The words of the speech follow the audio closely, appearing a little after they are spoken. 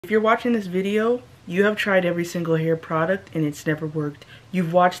If you're watching this video, you have tried every single hair product and it's never worked.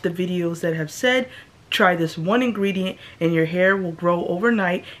 You've watched the videos that have said, try this one ingredient and your hair will grow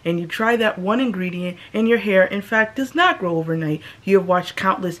overnight, and you try that one ingredient and your hair in fact does not grow overnight. You have watched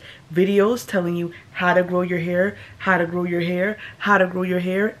countless videos telling you how to grow your hair, how to grow your hair, how to grow your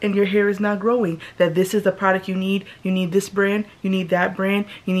hair, and your hair is not growing. That this is the product you need this brand, you need that brand,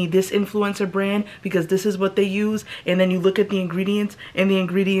 you need this influencer brand because this is what they use, and then you look at the ingredients and the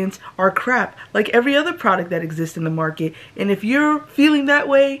ingredients are crap like every other product that exists in the market. And if you're feeling that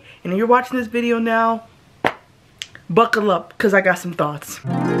way and you're watching this video now, buckle up because I got some thoughts.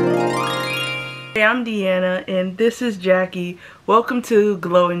 Hey, I'm Deanna and this is Jackie. Welcome to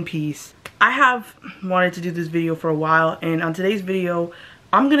Glow in Peace. I have wanted to do this video for a while, and on today's video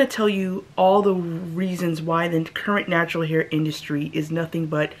I'm going to tell you all the reasons why the current natural hair industry is nothing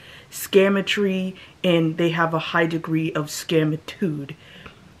but scametry, and they have a high degree of scamitude.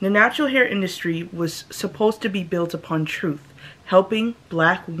 The natural hair industry was supposed to be built upon truth, helping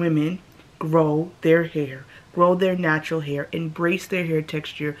black women grow their hair, grow their natural hair, embrace their hair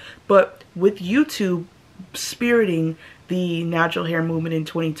texture. But with YouTube spiriting the natural hair movement in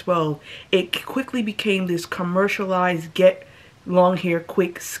 2012, it quickly became this commercialized get long hair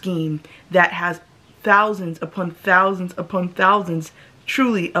quick scheme that has thousands upon thousands upon thousands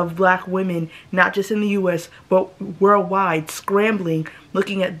truly of black women, not just in the US but worldwide, scrambling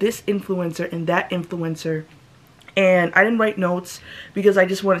looking at this influencer and that influencer. And I didn't write notes because I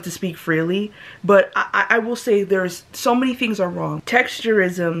just wanted to speak freely, but I will say there's so many things are wrong.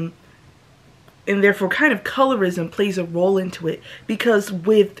 Texturism and therefore kind of colorism plays a role into it, because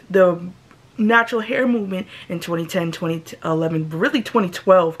with the natural hair movement in 2010, 2011, really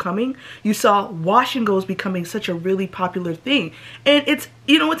 2012 coming, you saw wash and goes becoming such a really popular thing. And it's,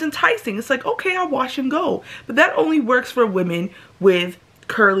 you know, it's enticing. It's like, okay, I'll wash and go. But that only works for women with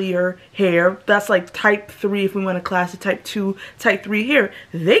curlier hair. That's like type 3 if we want to class it, type 2, type 3 hair.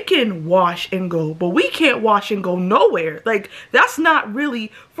 They can wash and go, but we can't wash and go nowhere. Like, that's not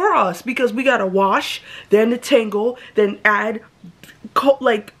really for us, because we gotta wash, then detangle, then add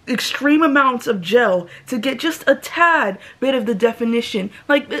like extreme amounts of gel to get just a tad bit of the definition.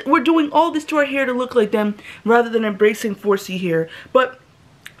 Like, we're doing all this to our hair to look like them rather than embracing 4C hair. But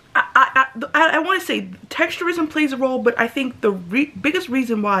I want to say texturism plays a role, but I think the biggest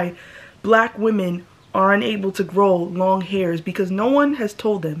reason why black women are unable to grow long hair is because no one has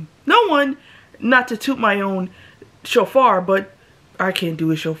told them. No one, not to toot my own shofar, but I can't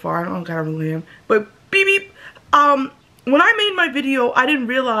do a shofar. I don't got a lamb. But beep beep. When I made my video, I didn't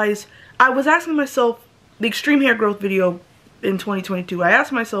realize, I was asking myself, the extreme hair growth video in 2022, I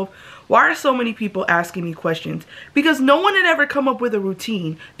asked myself, why are so many people asking me questions? Because no one had ever come up with a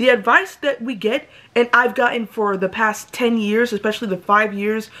routine. The advice that we get, and I've gotten for the past 10 years, especially the 5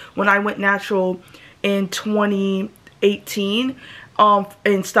 years when I went natural in 2018,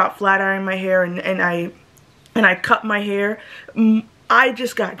 and stopped flat ironing my hair, and I cut my hair. I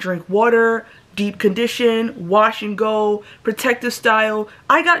just got drink water, deep condition, wash and go, protective style.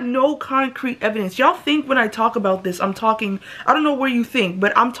 I got no concrete evidence. Y'all think when I talk about this, I'm talking, I don't know where you think,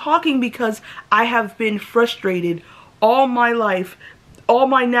 but I'm talking because I have been frustrated all my life, all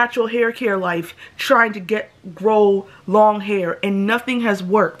my natural hair care life, trying to grow long hair, and nothing has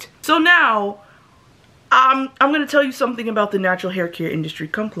worked. So now, I'm going to tell you something about the natural hair care industry.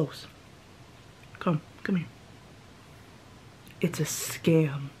 Come close. Come here. It's a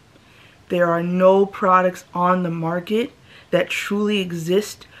scam. There are no products on the market that truly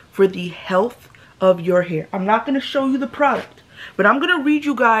exist for the health of your hair. I'm not going to show you the product, but I'm going to read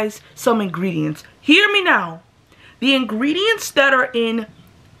you guys some ingredients. Hear me now. The ingredients that are in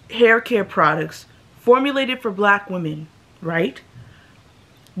hair care products formulated for black women, right?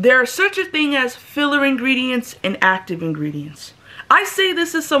 There are such a thing as filler ingredients and active ingredients. I say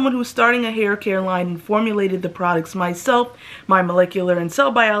this as someone who's starting a hair care line and formulated the products myself. My molecular and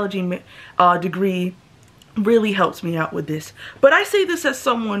cell biology degree really helps me out with this. But I say this as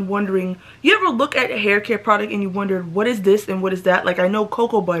someone wondering, you ever look at a hair care product and you wondered, what is this and what is that? Like, I know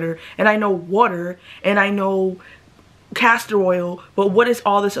cocoa butter and I know water and I know castor oil, but what is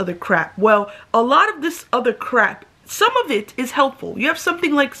all this other crap? Well, a lot of this other crap, some of it is helpful. You have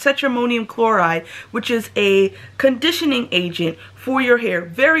something like cetrimonium chloride, which is a conditioning agent for your hair.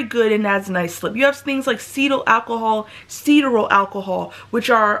 Very good and adds a nice slip. You have things like cetyl alcohol, which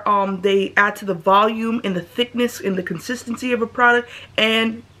are, they add to the volume and the thickness and the consistency of a product.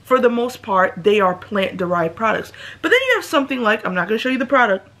 And for the most part, they are plant-derived products. But then you have something like, I'm not going to show you the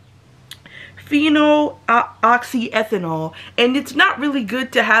product, phenoxyethanol, and it's not really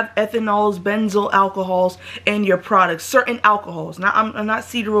good to have ethanols, benzyl alcohols in your products. Certain alcohols, I'm not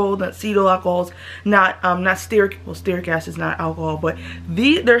cetyl, not cetyl alcohols, not stearic. Well, stearic acid is not alcohol, but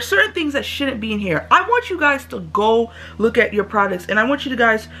there are certain things that shouldn't be in here. I want you guys to go look at your products, and I want you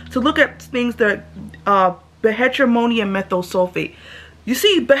guys to look at things that behydramonium methyl sulfate. You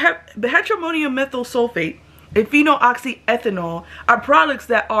see, behydramonium methyl sulfate and phenoxyethanol are products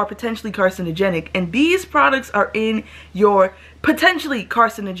that are potentially carcinogenic, and these products are in your potentially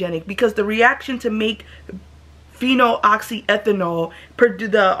carcinogenic because the reaction to make phenoxyethanol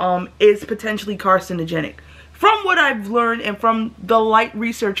is potentially carcinogenic. From what I've learned and from the light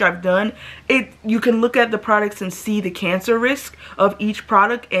research I've done, you can look at the products and see the cancer risk of each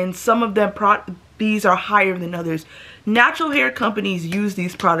product, and some of them these are higher than others. Natural hair companies use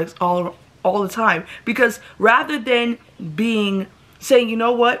these products all the time because rather than saying, you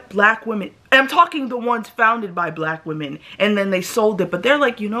know what, black women, and I'm talking the ones founded by black women and then they sold it, but they're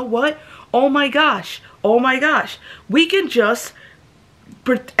like, you know what, oh my gosh, we can just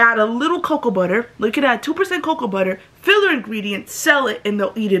add a little cocoa butter, we can add 2% cocoa butter, filler ingredient, sell it, and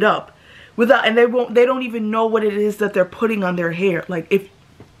they'll eat it up and they don't even know what it is that they're putting on their hair.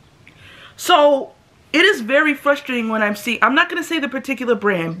 So it is very frustrating when I'm not going to say the particular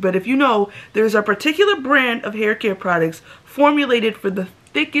brand, but if you know, there's a particular brand of hair care products formulated for the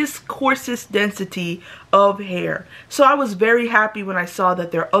thickest, coarsest density of hair. So I was very happy when I saw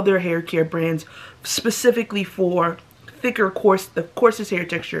that there are other hair care brands specifically for thicker, the coarsest hair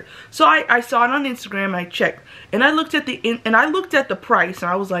texture. So I saw it on Instagram, I checked, and I looked at the price,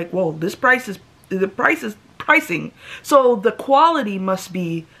 and I was like, whoa, the price is pricing. So the quality must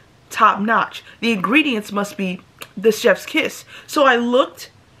be top notch. The ingredients must be the chef's kiss. So I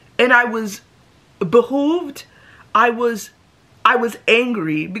looked and I was behooved. I was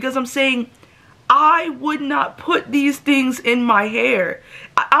angry because I'm saying I would not put these things in my hair.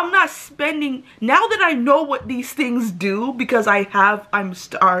 I'm not spending, now that I know what these things do, because I'm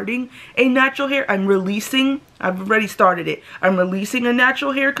starting a natural hair, I've already started it. I'm releasing a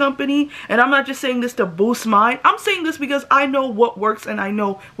natural hair company, and I'm not just saying this to boost mine. I'm saying this because I know what works and I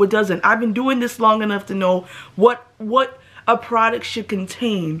know what doesn't. I've been doing this long enough to know what a product should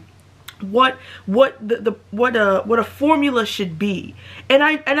contain, what a formula should be, and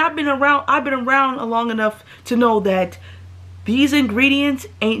I've been around long enough to know that these ingredients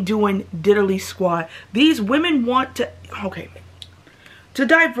ain't doing diddly squat. These women want to, to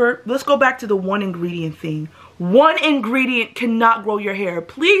divert, let's go back to the one ingredient thing. One ingredient cannot grow your hair.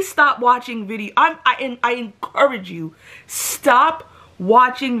 Please stop watching videos. I encourage you, stop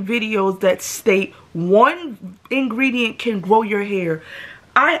watching videos that state one ingredient can grow your hair.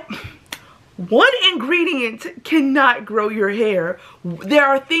 One ingredient cannot grow your hair. There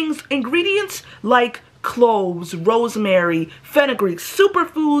are ingredients like cloves, rosemary, fenugreek,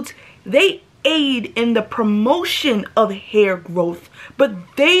 superfoods. They aid in the promotion of hair growth,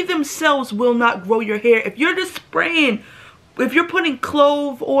 but they themselves will not grow your hair. If you're just spraying, if you're putting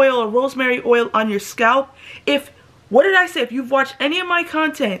clove oil or rosemary oil on your scalp, what did I say? If you've watched any of my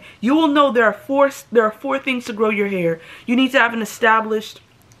content, you will know there are four things to grow your hair. You need to have an established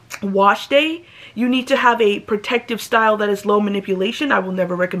wash day. You need to have a protective style that is low manipulation. I will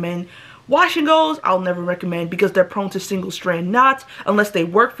never recommend wash and goes. I'll never recommend because they're prone to single strand knots. Unless they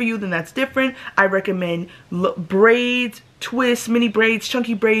work for you, then that's different. I recommend braids, twists, mini braids,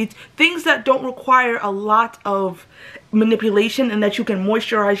 chunky braids, things that don't require a lot of manipulation and that you can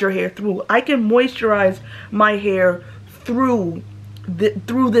moisturize your hair through. I can moisturize my hair through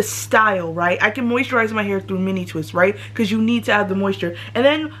this style, right? I can moisturize my hair through mini twists, right? Because you need to have the moisture. And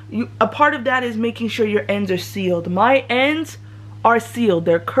then a part of that is making sure your ends are sealed. My ends are sealed.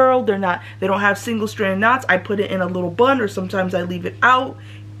 They're curled. They don't have single strand knots. I put it in a little bun, or sometimes I leave it out,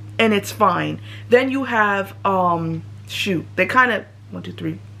 and it's fine. Then you have they kind of 1, 2,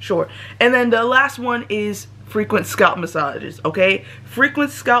 3 short. And then the last one is frequent scalp massages. Okay, frequent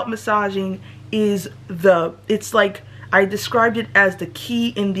scalp massaging is it's like, I described it as the key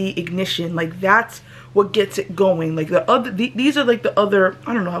in the ignition. Like, that's what gets it going. Like these are like the other,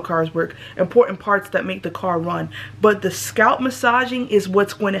 I don't know how cars work, important parts that make the car run. But the scalp massaging is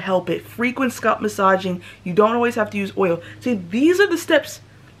what's going to help it. Frequent scalp massaging. You don't always have to use oil. See, these are the steps.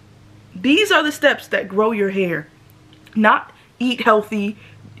 These are the steps that grow your hair. Not eat healthy,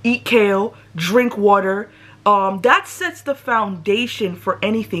 eat kale, drink water, that sets the foundation for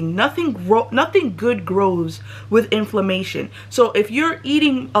anything. Nothing good grows with inflammation. So if you're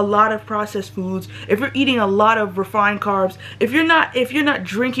eating a lot of processed foods, if you're eating a lot of refined carbs, if you're not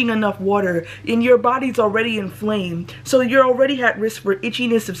drinking enough water, and your body's already inflamed, so you're already at risk for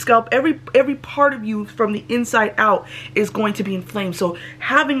itchiness of scalp. Every part of you from the inside out is going to be inflamed. So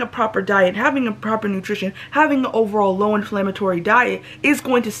having a proper diet, having a proper nutrition, having an overall low inflammatory diet is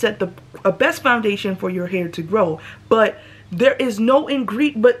going to set the best foundation for your hair to grow. But there is no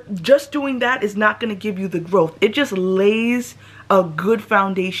ingredient, but just doing that is not going to give you the growth. It just lays a good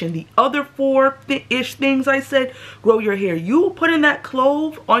foundation. The other four-ish things I said grow your hair. You putting that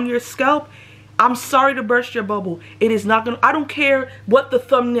clove on your scalp, I'm sorry to burst your bubble. It is not gonna, I don't care what the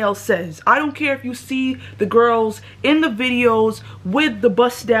thumbnail says. I don't care if you see the girls in the videos with the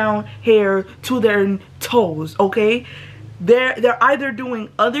bust down hair to their toes, okay? They're either doing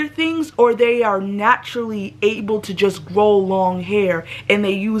other things, or they are naturally able to just grow long hair and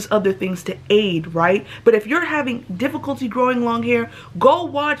they use other things to aid, right? But if you're having difficulty growing long hair, go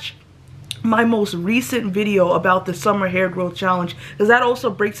watch my most recent video about the summer hair growth challenge, because that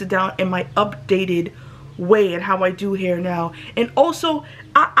also breaks it down in my updated way and how I do hair now. And also,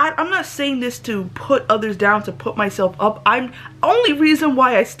 I'm not saying this to put others down, to put myself up. Only reason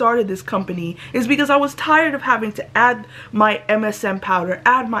why I started this company is because I was tired of having to add my MSM powder,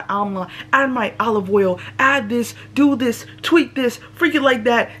 add my amla, add my olive oil, add this, do this, tweak this, freaking like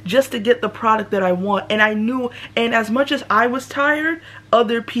that, just to get the product that I want. And I knew, and as much as I was tired,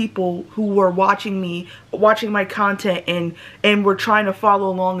 other people who were watching me, watching my content and were trying to follow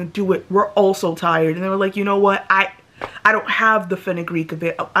along and do it, were also tired. And they were like, you know what, I don't have the fenugreek of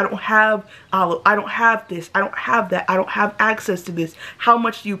it. I don't have olive. I don't have this. I don't have that. I don't have access to this. How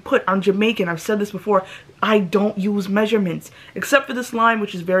much do you put? I'm Jamaican. I've said this before. I don't use measurements. Except for this line,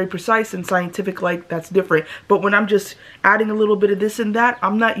 which is very precise and scientific, like, that's different. But when I'm just adding a little bit of this and that,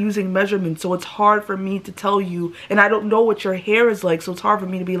 I'm not using measurements. So it's hard for me to tell you. And I don't know what your hair is like. So it's hard for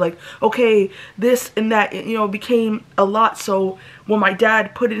me to be like, okay, this and that, you know, became a lot. So when my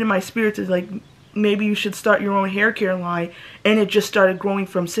dad put it in my spirit to, like, maybe you should start your own hair care line, and it just started growing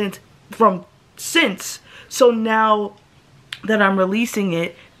from since. So now that I'm releasing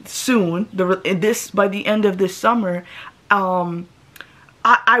it soon, by the end of this summer, I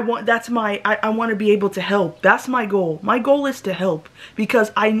want to be able to help. That's my goal. My goal is to help,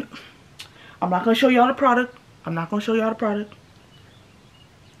 because I'm not gonna show y'all the product. I'm not gonna show y'all the product.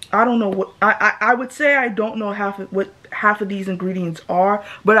 I don't know what I would say. I don't know what half of these ingredients are,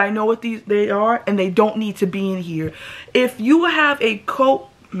 but I know what they are, and they don't need to be in here. If you have a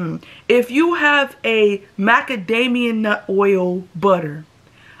macadamia nut oil butter,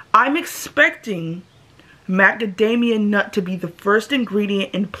 I'm expecting macadamia nut to be the first ingredient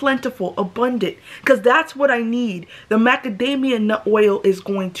and plentiful, abundant, because that's what I need. The macadamia nut oil is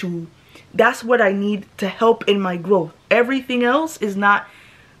that's what I need to help in my growth. Everything else is not.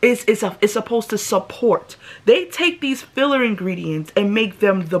 It's supposed to support. They take these filler ingredients and make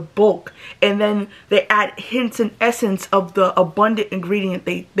them the bulk, and then they add hints and essence of the abundant ingredient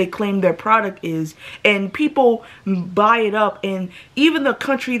they claim their product is, and people buy it up. And even the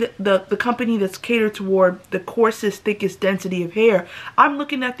company that's catered toward the coarsest, thickest density of hair, I'm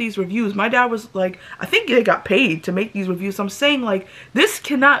looking at these reviews. My dad was like, I think they got paid to make these reviews. So I'm saying, like, this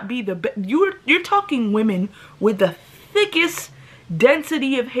cannot be the best. You're talking women with the thickest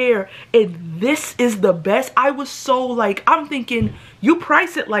density of hair, and this is the best. I was so like, I'm thinking, you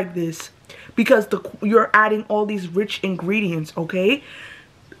price it like this because you're adding all these rich ingredients, okay?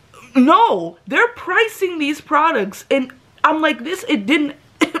 No, they're pricing these products, and I'm like, it did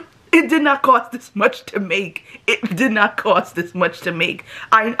not cost this much to make. It did not cost this much to make.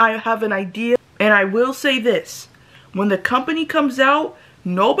 I have an idea, and I will say this: when the company comes out,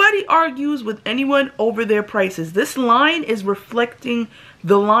 nobody argues with anyone over their prices. This line is reflecting,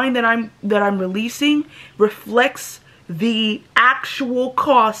 the line that I'm releasing reflects the actual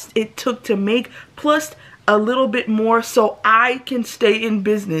cost it took to make, plus a little bit more, so I can stay in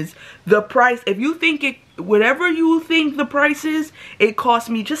business. The price, if you think whatever you think the price is, it cost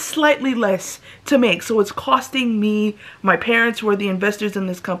me just slightly less to make. So it's costing me, my parents who are the investors in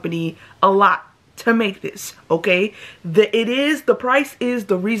this company, a lot to make this, okay? The price is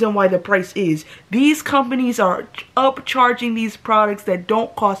the reason why the price is. These companies are upcharging these products that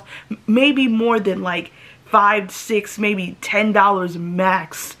don't cost maybe more than like $5, $6, maybe $10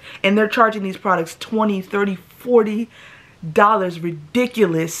 max, and they're charging these products $20, $30, $40.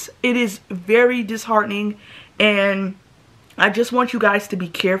 Ridiculous. It is very disheartening, and I just want you guys to be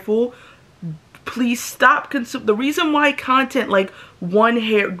careful. Please stop consuming. The reason why content like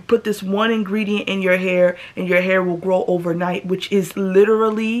put this one ingredient in your hair and your hair will grow overnight, which is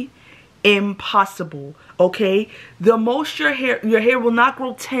literally impossible, okay? The most your hair will not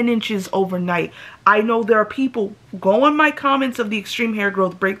grow 10 inches overnight. I know there are people, go in my comments of the extreme hair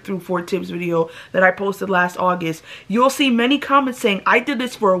growth breakthrough 4 tips video that I posted last August. You'll see many comments saying, I did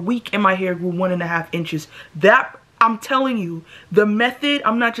this for a week and my hair grew 1.5 inches. That, I'm telling you, the method,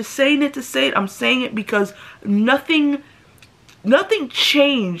 I'm not just saying it to say it, I'm saying it because nothing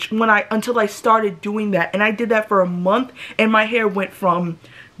changed until I started doing that. And I did that for a month and my hair went from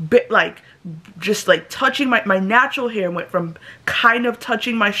just like touching my natural hair went from kind of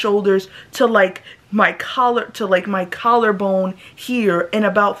touching my shoulders to like my collarbone here in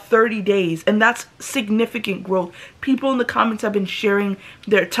about 30 days. And that's significant growth. People in the comments have been sharing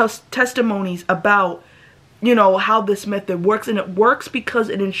their testimonies about, you know, how this method works, and it works because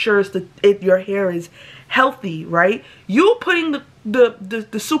it ensures that your hair is healthy, right? You putting the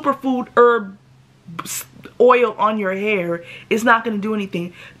superfood herb oil on your hair is not going to do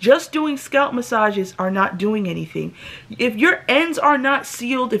anything. Just doing scalp massages are not doing anything. If your ends are not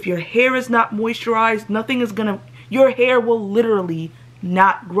sealed, if your hair is not moisturized, nothing is gonna, your hair will literally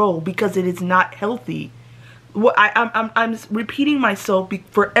not grow because it is not healthy. Well, I'm repeating myself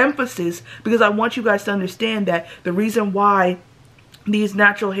for emphasis because I want you guys to understand that the reason why these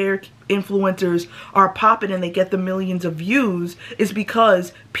natural hair influencers are popping and they get the millions of views is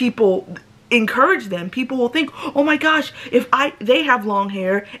because people encourage them. People will think, oh my gosh, if they have long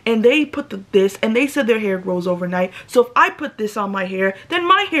hair and they put this and they said their hair grows overnight, so if I put this on my hair, then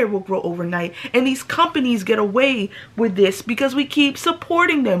my hair will grow overnight. And these companies get away with this because we keep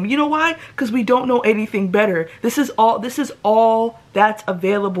supporting them. You know why? Because we don't know anything better. This is all that's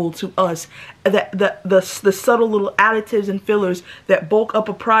available to us. The subtle little additives and fillers that bulk up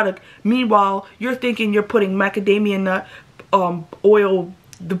a product. Meanwhile, you're thinking you're putting macadamia nut oil,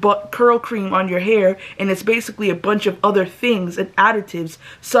 the curl cream on your hair, and it's basically a bunch of other things and additives,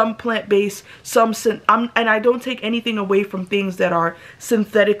 some plant-based, some and I don't take anything away from things that are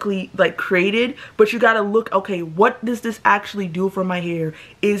synthetically like created, but you gotta look, okay, what does this actually do for my hair?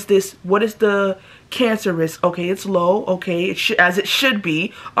 What is the cancer risk? Okay, it's low. Okay, as it should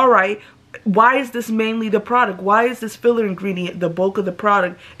be. All right. Why is this mainly the product? Why is this filler ingredient the bulk of the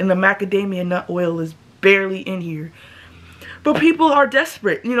product and the macadamia nut oil is barely in here? But people are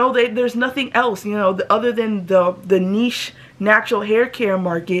desperate, you know, there's nothing else, you know, other than the niche natural hair care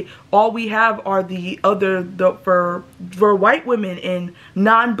market. All we have are for white women and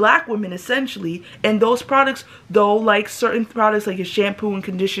non-black women essentially. And those products, though, like certain products like a shampoo and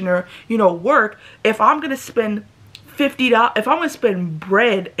conditioner, you know, work. If I'm going to spend $50, if I'm going to spend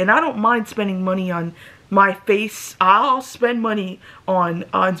bread, and I don't mind spending money on my face, I'll spend money on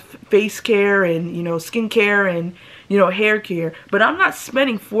face care and, you know, skincare and, you know, hair care, but I'm not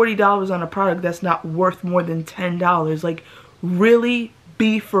spending $40 on a product that's not worth more than $10. Like, really,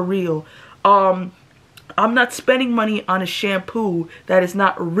 be for real. I'm not spending money on a shampoo that is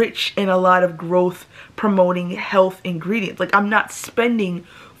not rich in a lot of growth promoting health ingredients. Like, I'm not spending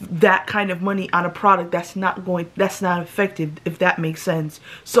that kind of money on a product that's not effective, if that makes sense.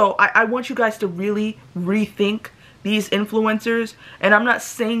 So I want you guys to really rethink these influencers. And I'm not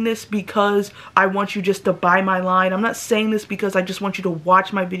saying this because I want you just to buy my line. I'm not saying this because I just want you to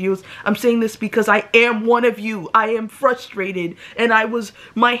watch my videos. I'm saying this because I am one of you. I am frustrated, and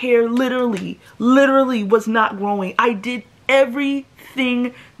my hair literally was not growing. I did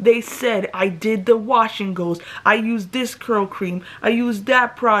everything they said. I did the wash and goes. I used this curl cream. I used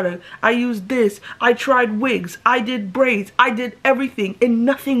that product. I used this. I tried wigs. I did braids. I did everything, and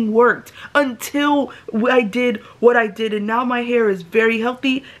nothing worked until I did what I did. And now my hair is very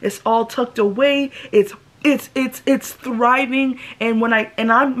healthy. It's all tucked away. It's thriving.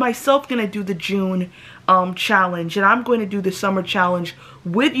 And I'm myself gonna do the June challenge, and I'm going to do the summer challenge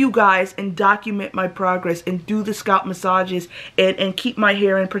with you guys and document my progress and do the scalp massages and keep my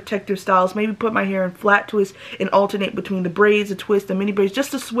hair in protective styles, maybe put my hair in flat twists and alternate between the braids, the twists, the mini braids,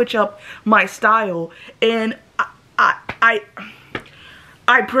 just to switch up my style. And I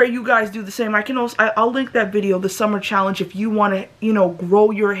pray you guys do the same. I'll link that video, the summer challenge, if you want to, you know,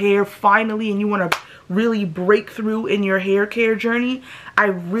 grow your hair finally and you want to really break through in your hair care journey. I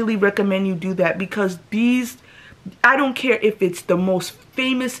really recommend you do that, because I don't care if it's the most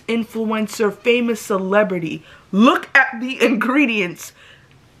famous influencer, famous celebrity. Look at the ingredients.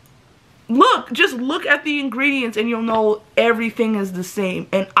 Just look at the ingredients and you'll know everything is the same.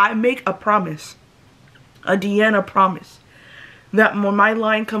 And I make a promise, a Deanna promise, that when my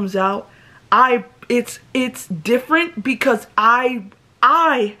line comes out, it's different because I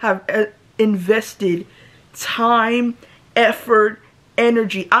have invested time, effort,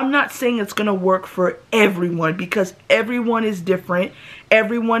 energy. I'm not saying it's gonna work for everyone because everyone is different.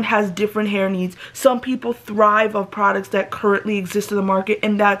 Everyone has different hair needs. Some people thrive on products that currently exist in the market,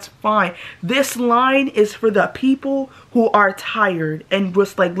 and that's fine. This line is for the people who are tired and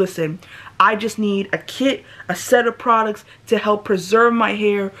just like, listen, I just need a kit, a set of products to help preserve my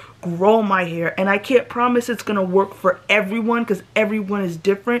hair, grow my hair. And I can't promise it's gonna work for everyone because everyone is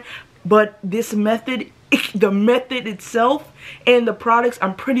different, but this method, the method itself and the products,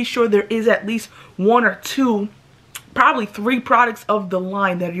 I'm pretty sure there is at least one or two, probably 3 products of the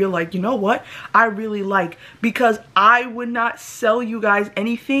line that you're like, you know what, I really like, because I would not sell you guys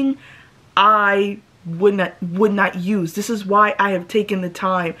anything I would not use. This is why I have taken the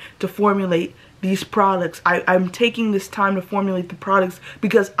time to formulate these products. I'm taking this time to formulate the products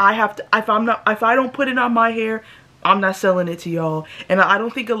because I have to, if I don't put it on my hair, I'm not selling it to y'all. And I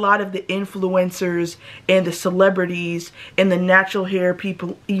don't think a lot of the influencers and the celebrities and the natural hair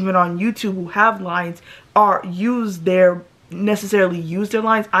people, even on YouTube, who have lines necessarily use their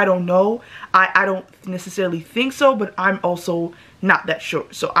lines. I don't know. I don't necessarily think so, but I'm also not that sure.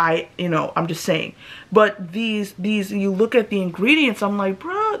 So I'm just saying. But these, you look at the ingredients, I'm like,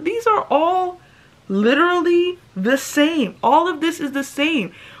 bro, these are all literally the same. All of this is the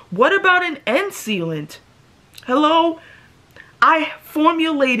same. What about an end sealant? Hello? I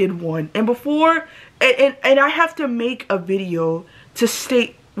formulated one, and before, and I have to make a video to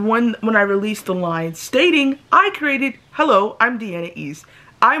state when I release the line stating I created, hello, I'm Deanna East.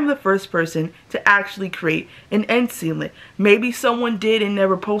 I'm the first person to actually create an end sealant. Maybe someone did and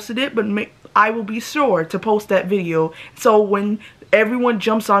never posted it, but I will be sure to post that video. So when everyone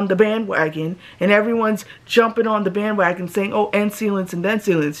jumps on the bandwagon and everyone's jumping on the bandwagon saying, oh, end sealants and end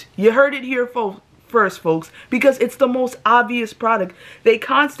sealants, you heard it here, first, folks, because it's the most obvious product. They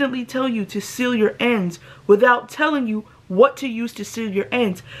constantly tell you to seal your ends without telling you what to use to seal your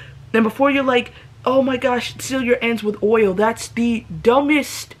ends. Then before you're like, oh my gosh, seal your ends with oil, that's the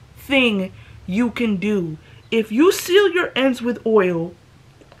dumbest thing you can do. If you seal your ends with oil,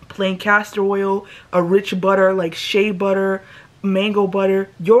 plain castor oil, a rich butter like shea butter, mango butter,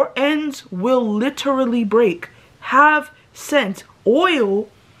 your ends will literally break. Have sense. Oil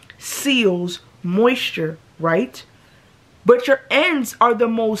seals moisture, right? But your ends are the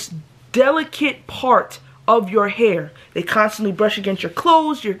most delicate part of your hair. They constantly brush against your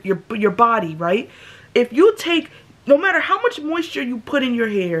clothes, your body, right? If you take, no matter how much moisture you put in your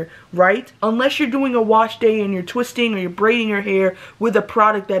hair, right? Unless you're doing a wash day and you're twisting or you're braiding your hair with a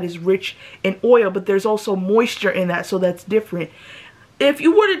product that is rich in oil, but there's also moisture in that, so that's different. If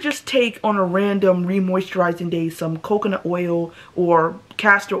you were to just take on a random remoisturizing day some coconut oil or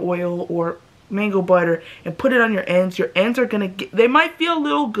castor oil or mango butter and put it on your ends are gonna get, they might feel a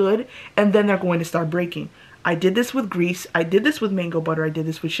little good and then they're going to start breaking. I did this with grease, I did this with mango butter, I did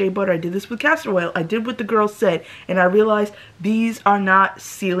this with shea butter, I did this with castor oil, I did what the girl said, and I realized these are not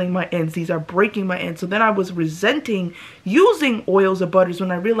sealing my ends, these are breaking my ends. So then I was resenting using oils or butters when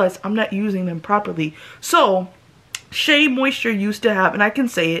I realized I'm not using them properly. So Shea Moisture used to have, and I can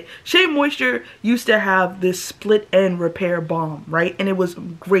say it, Shea Moisture used to have this split end repair balm, right? And it was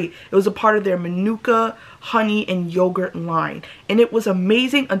great. It was a part of their Manuka honey and yogurt line. And it was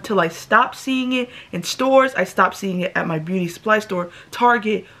amazing until I stopped seeing it in stores. I stopped seeing it at my beauty supply store,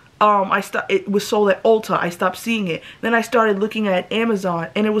 Target. It was sold at Ulta. I stopped seeing it. Then I started looking at Amazon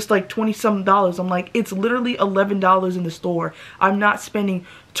and it was like $20-something. I'm like, it's literally $11 in the store. I'm not spending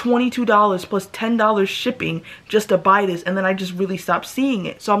 $22 plus $10 shipping just to buy this. And then I just really stopped seeing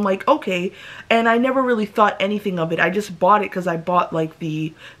it. So I'm like, okay. And I never really thought anything of it. I just bought it because I bought like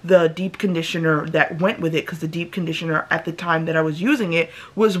the deep conditioner that went with it, because the deep conditioner at the time that I was using it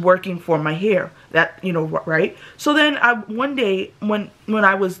was working for my hair. That, you know, right? So then one day when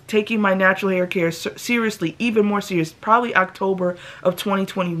I was taking my natural hair care seriously, even more serious, probably October of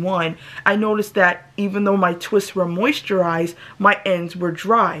 2021, I noticed that even though my twists were moisturized, my ends were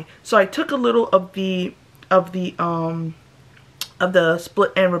dry. So I took a little of the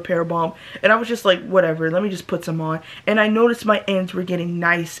split end repair balm and I was just like, whatever, let me just put some on. And I noticed my ends were getting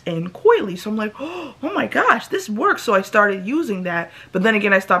nice and coily. So I'm like, oh my gosh, this works. So I started using that. But then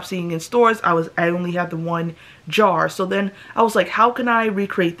again, I stopped seeing in stores. I only had the one jar. So then I was like, how can I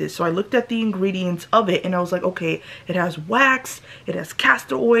recreate this? So I looked at the ingredients of it and I was like, okay, it has wax, it has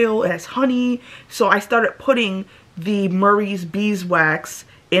castor oil, it has honey. So I started putting the Murray's beeswax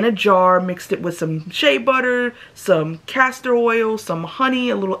in a jar, mixed it with some shea butter, some castor oil, some honey,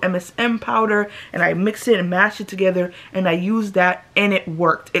 a little MSM powder, and I mixed it and mashed it together, and I used that, and it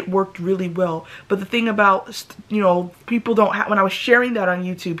worked. It worked really well. But the thing about, you know, people don't have, when I was sharing that on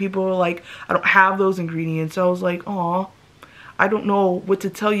YouTube, people were like, I don't have those ingredients. So I was like, aw, I don't know what to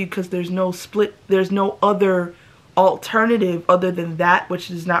tell you, because there's no other alternative other than that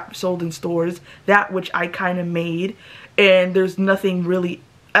which is not sold in stores, that which I kind of made, and there's nothing really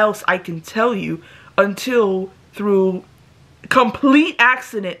else I can tell you until, through complete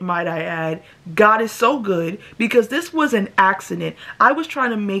accident, might I add. God is so good, because this was an accident. I was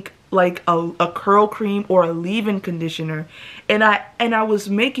trying to make like a curl cream or a leave-in conditioner, and I was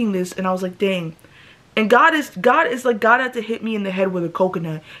making this, and I was like, dang. And God had to hit me in the head with a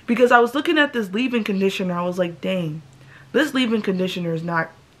coconut, because I was looking at this leave-in conditioner. I was like, dang, this leave-in conditioner is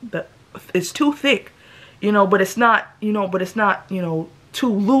not, it's too thick, you know, but it's not, you know, too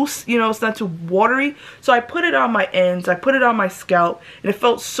loose, you know, it's not too watery. So I put it on my ends, I put it on my scalp, and it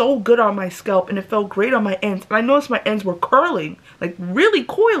felt so good on my scalp, and it felt great on my ends. And I noticed my ends were curling, like really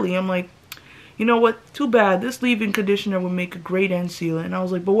coily. I'm like, you know what, too bad. This leave-in conditioner would make a great end sealant. And I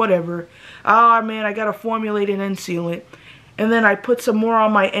was like, but whatever. Ah, man, I gotta formulate an end sealant. And then I put some more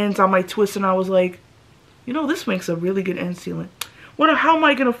on my ends, on my twists, and I was like, you know, this makes a really good end sealant. How am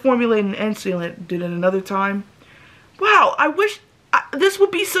I gonna formulate an end sealant? Did it another time? Wow, I wish this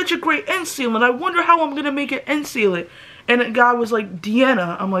would be such a great end sealant. I wonder how I'm gonna make an end sealant. And the guy was like,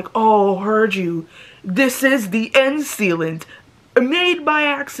 Deanna. I'm like, oh, heard you. This is the end sealant. Made by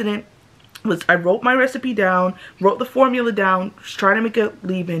accident. I wrote my recipe down, wrote the formula down, was trying to make a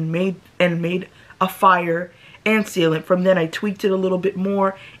leave-in, made a fire and sealant. From then I tweaked it a little bit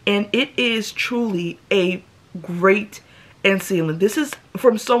more, and it is truly a great end sealant. This is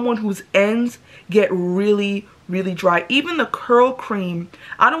from someone whose ends get really, really dry. Even the curl cream,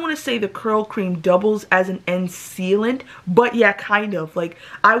 I don't want to say the curl cream doubles as an end sealant, but yeah, kind of. Like,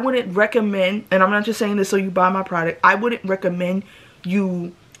 I wouldn't recommend, and I'm not just saying this so you buy my product, I wouldn't recommend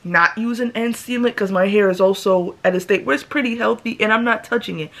you not use an end sealant, because my hair is also at a state where it's pretty healthy and I'm not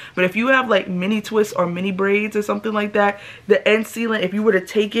touching it. But if you have like mini twists or mini braids or something like that, the end sealant, if you were to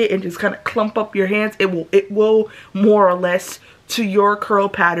take it and just kind of clump up your hands, it will more or less, to your curl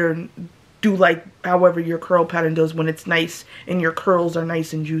pattern, do like however your curl pattern does when it's nice and your curls are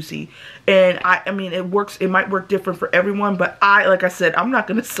nice and juicy. And I mean, it works, it might work different for everyone, but like I said, I'm not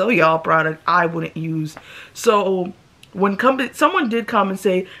gonna sell y'all a product I wouldn't use. So when someone did come and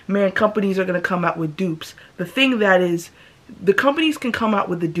say, man, companies are going to come out with dupes. The thing that is, the companies can come out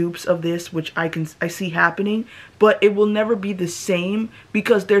with the dupes of this, which I see happening, but it will never be the same,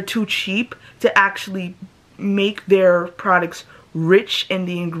 because they're too cheap to actually make their products rich in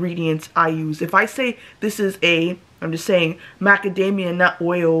the ingredients I use. If I say this is I'm just saying, macadamia nut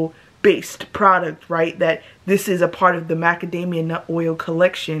oil based product, right, that this is a part of the macadamia nut oil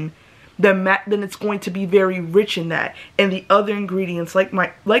collection, then it's going to be very rich in that. And the other ingredients, like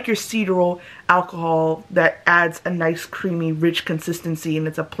your cedar oil alcohol, that adds a nice creamy rich consistency, and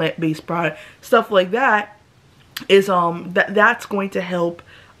it's a plant-based product, stuff like that, is that's going to help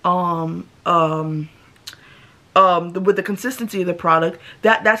with the consistency of the product.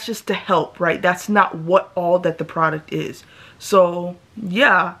 That's just to help, right? That's not what all that the product is. So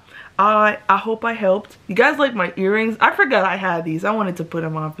yeah, I hope I helped. You guys like my earrings? I forgot I had these. I wanted to put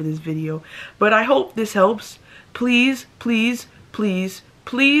them on for this video, but I hope this helps. Please, please, please,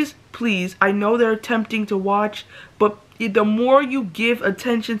 please, please. I know they're tempting to watch, but the more you give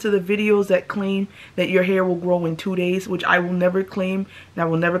attention to the videos that claim that your hair will grow in 2 days, which I will never claim, and I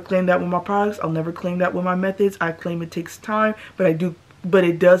will never claim that with my products, I'll never claim that with my methods. I claim it takes time, but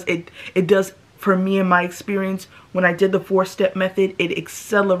it does for me, in my experience. When I did the 4-step method, it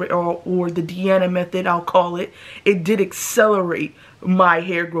accelerated, or the Deanna method, I'll call it, it did accelerate my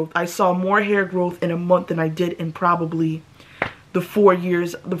hair growth. I saw more hair growth in a month than I did in probably the 4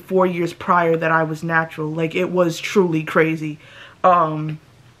 years prior that I was natural. Like, it was truly crazy. The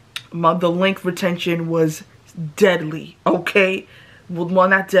length retention was deadly, okay? Well,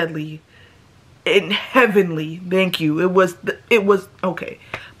 not deadly, and heavenly. Thank you. It was okay.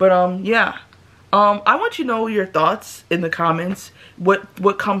 But yeah. I want you to know your thoughts in the comments.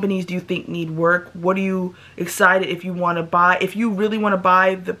 What companies do you think need work? What are you excited if you want to buy? If you really want to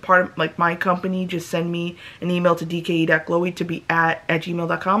buy the part, like my company, just send me an email to dke.glowy to be at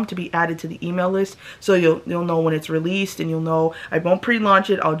gmail.com to be added to the email list, so you'll know when it's released, and you'll know I won't pre-launch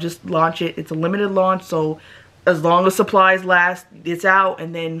it. I'll just launch it. It's a limited launch, so as long as supplies last, it's out,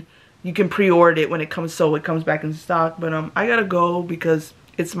 and then you can pre-order it when it comes, so it comes back in stock. But I gotta go because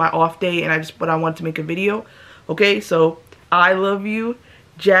it's my off day, and I wanted to make a video. Okay, so I love you.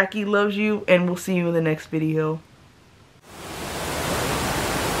 Jackie loves you, and we'll see you in the next video.